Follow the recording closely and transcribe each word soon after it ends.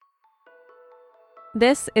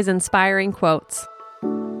This is Inspiring Quotes.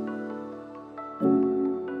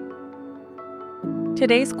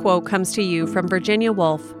 Today's quote comes to you from Virginia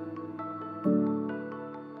Woolf.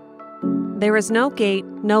 "There is no gate,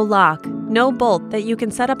 no lock, no bolt that you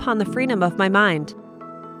can set upon the freedom of my mind."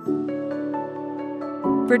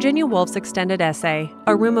 Virginia Woolf's extended essay,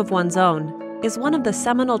 A Room of One's Own, is one of the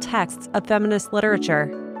seminal texts of feminist literature.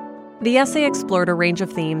 The essay explored a range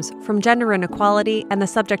of themes, from gender inequality and the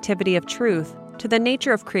subjectivity of truth to the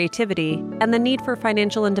nature of creativity and the need for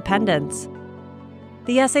financial independence.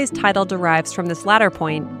 The essay's title derives from this latter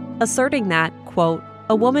point, asserting that, quote,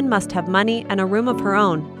 "a woman must have money and a room of her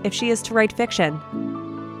own if she is to write fiction."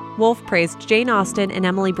 Woolf praised Jane Austen and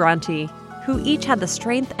Emily Bronte, who each had the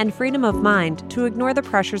strength and freedom of mind to ignore the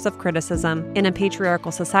pressures of criticism in a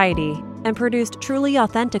patriarchal society and produced truly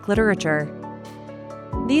authentic literature.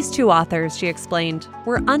 These two authors, she explained,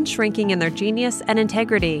 were unshrinking in their genius and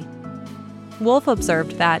integrity. Woolf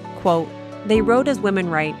observed that, quote, "they wrote as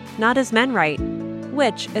women write, not as men write,"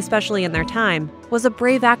 which, especially in their time, was a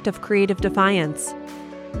brave act of creative defiance.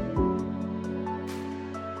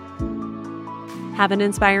 Have an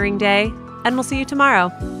inspiring day, and we'll see you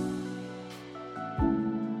tomorrow.